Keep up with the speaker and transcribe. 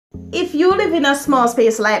If you live in a small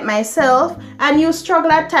space like myself and you struggle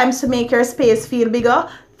at times to make your space feel bigger,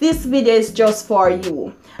 this video is just for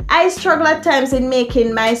you. I struggle at times in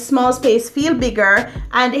making my small space feel bigger,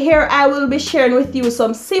 and here I will be sharing with you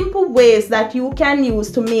some simple ways that you can use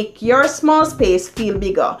to make your small space feel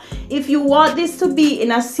bigger. If you want this to be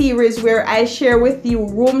in a series where I share with you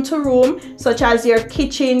room to room, such as your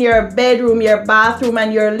kitchen, your bedroom, your bathroom,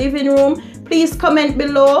 and your living room, please comment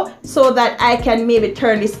below so that I can maybe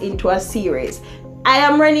turn this into a series. I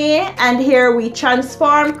am Renee, and here we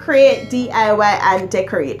transform, create, DIY, and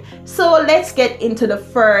decorate. So let's get into the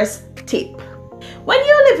first tip. When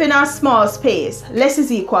you live in a small space, less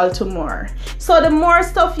is equal to more. So the more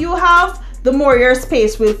stuff you have, the more your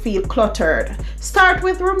space will feel cluttered. Start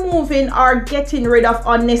with removing or getting rid of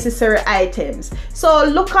unnecessary items. So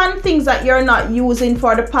look on things that you're not using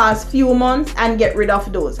for the past few months and get rid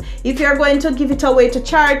of those. If you're going to give it away to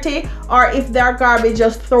charity, or if they're garbage,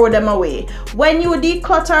 just throw them away. When you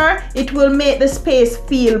declutter, it will make the space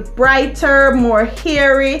feel brighter, more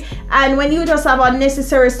hairy, and when you just have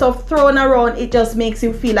unnecessary stuff thrown around, it just makes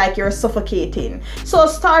you feel like you're suffocating. So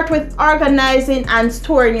start with organizing and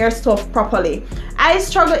storing your stuff properly. I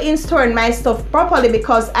struggle in storing my stuff properly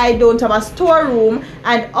because I don't have a storeroom,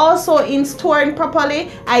 and also in storing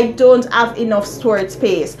properly, I don't have enough storage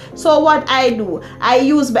space. So what I do, I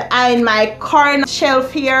use behind my corner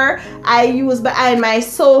shelf here, I use behind my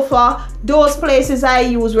sofa. Those places I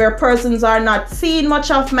use where persons are not seeing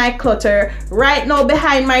much of my clutter. Right now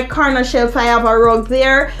behind my corner shelf I have a rug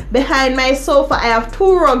there, behind my sofa I have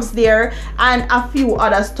 2 rugs there, and a few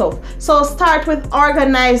other stuff. So start with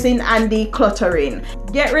organizing and decluttering.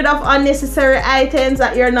 Get rid of unnecessary items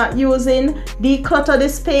that you're not using. Declutter the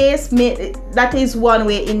space. That is one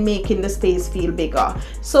way in making the space feel bigger.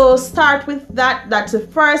 So start with that. That's the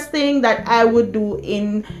first thing that I would do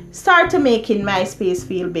in start to making my space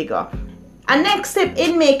feel bigger. A next step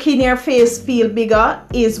in making your space feel bigger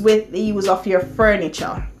is with the use of your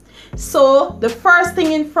furniture. So the first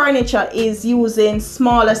thing in furniture is using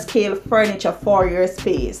smaller scale furniture for your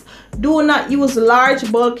space. Do not use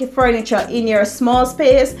large bulky furniture in your small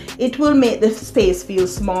space. It will make the space feel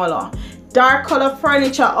smaller. Dark color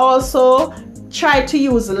furniture also, try to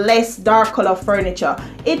use less dark color furniture.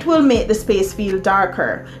 It will make the space feel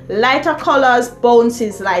darker. Lighter colors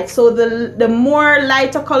bounces light. So the more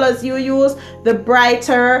lighter colors you use, the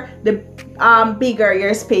brighter, the bigger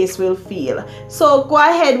your space will feel. So go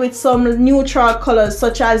ahead with some neutral colors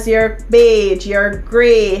such as your beige, your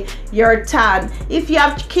gray, your tan. If you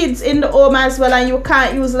have kids in the home as well and you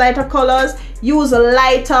can't use lighter colors, use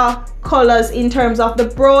lighter colors. In terms of the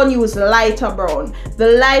brown, use lighter brown.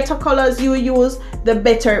 The lighter colors you use, the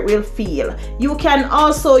better it will feel. You can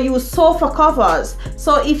also use sofa covers.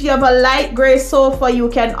 So if you have a light gray sofa, you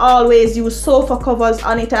can always use sofa covers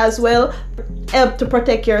on it as well. Help to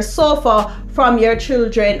protect your sofa from your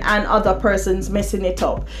children and other persons messing it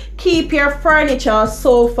up. Keep your furniture,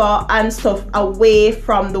 sofa, and stuff away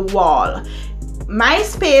from the wall. My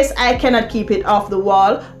space, I cannot keep it off the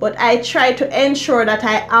wall, but I try to ensure that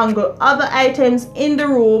I angle other items in the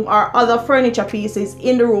room or other furniture pieces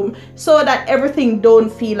in the room so that everything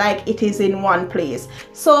don't feel like it is in one place.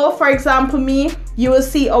 So for example, me, you will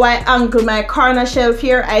see how I angle my corner shelf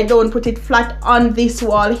here. I don't put it flat on this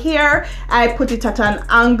wall here. I put it at an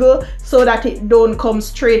angle so that it don't come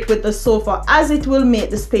straight with the sofa, as it will make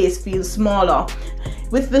the space feel smaller.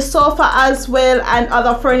 With the sofa as well and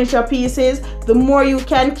other furniture pieces, the more you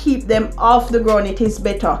can keep them off the ground, it is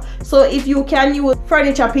better. So if you can use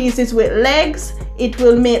furniture pieces with legs, it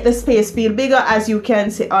will make the space feel bigger, as you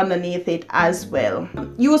can see underneath it as well.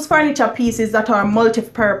 Use furniture pieces that are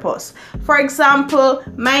multi-purpose. For example,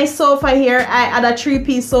 my sofa here, I had a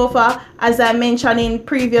 3-piece sofa. As I mentioned in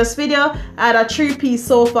previous video, I had a 3-piece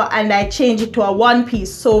sofa and I changed it to a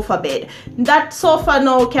 1-piece sofa bed. That sofa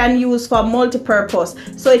now can use for multi-purpose,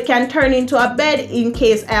 so it can turn into a bed in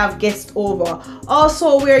case I have guests over.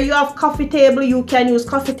 Also, where you have coffee table, you can use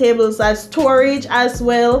coffee tables as storage as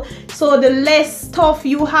well. So the less stuff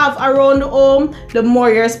you have around the home, the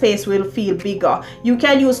more your space will feel bigger. You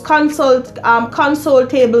can use console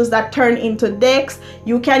tables that turn into decks.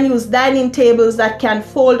 You can use dining tables that can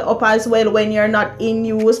fold up as well when you're not in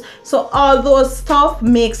use. So all those stuff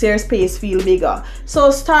makes your space feel bigger.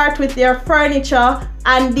 So start with your furniture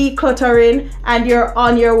and decluttering, and you're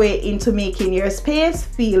on your way into making your space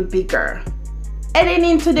feel bigger. Heading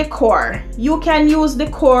into decor, you can use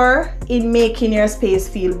decor in making your space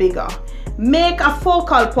feel bigger. make a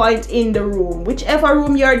focal point in the room. Whichever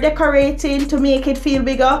room you're decorating to make it feel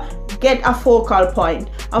bigger, get a focal point.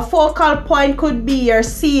 A focal point could be your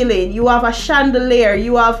ceiling. You have a chandelier,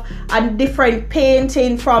 you have a different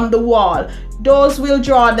painting from the wall. Those will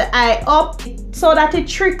draw the eye up so that it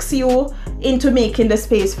tricks you into making the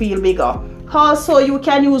space feel bigger. Also, you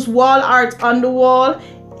can use wall art on the wall.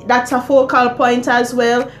 That's a focal point as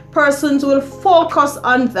well. Persons will focus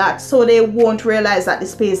on that so they won't realize that the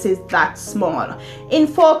space is that small. In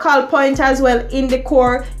focal point as well, in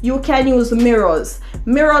decor, you can use mirrors.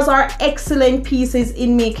 Mirrors are excellent pieces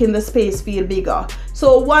in making the space feel bigger.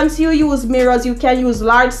 So once you use mirrors, you can use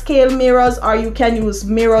large scale mirrors, or you can use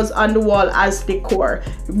mirrors on the wall as decor.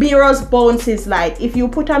 Mirrors bounces light. If you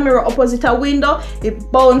put a mirror opposite a window,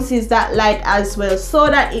 it bounces that light as well, so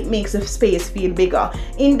that it makes the space feel bigger.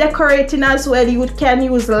 In decorating as well, you can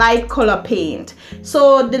use light color paint.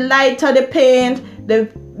 So the lighter the paint,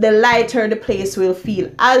 the lighter the place will feel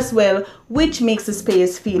as well, which makes the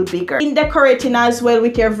space feel bigger. In decorating as well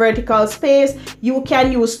with your vertical space, you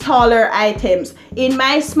can use taller items. In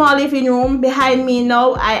my small living room behind me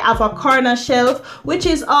now, I have a corner shelf, which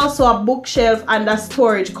is also a bookshelf and a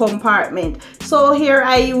storage compartment. So here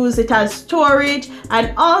I use it as storage,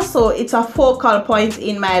 and also it's a focal point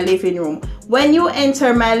in my living room. When you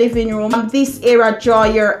enter my living room, this area draw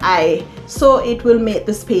your eye, so it will make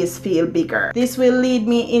the space feel bigger. This will lead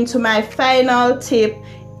me into my final tip.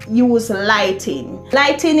 Use lighting.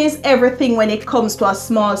 Lighting is everything when it comes to a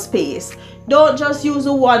small space. Don't just use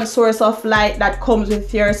the one source of light that comes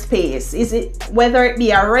with your space. Whether it be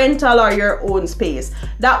a rental or your own space.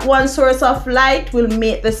 That one source of light will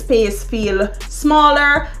make the space feel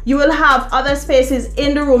smaller. You will have other spaces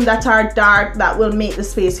in the room that are dark that will make the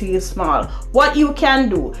space feel small. What you can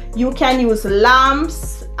do, you can use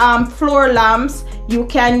lamps, floor lamps. You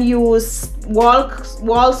can use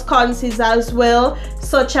wall sconces as well,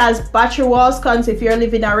 such as battery wall sconces if you're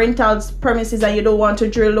living in a rental premises and you don't want to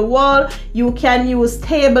drill the wall. You can use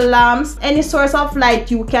table lamps. Any source of light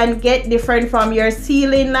you can get different from your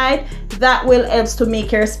ceiling light, that will help to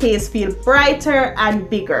make your space feel brighter and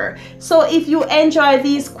bigger. So if you enjoy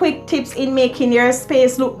these quick tips in making your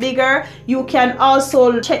space look bigger, you can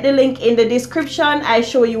also check the link in the description. I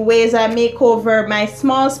show you ways I make over my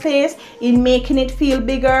small space in making it feel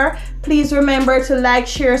bigger. Please remember to like,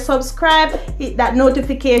 share, subscribe, hit that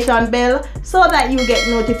notification bell so that you get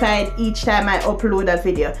notified each time I upload a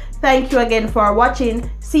video. Thank you again for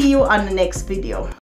watching. See you on the next video.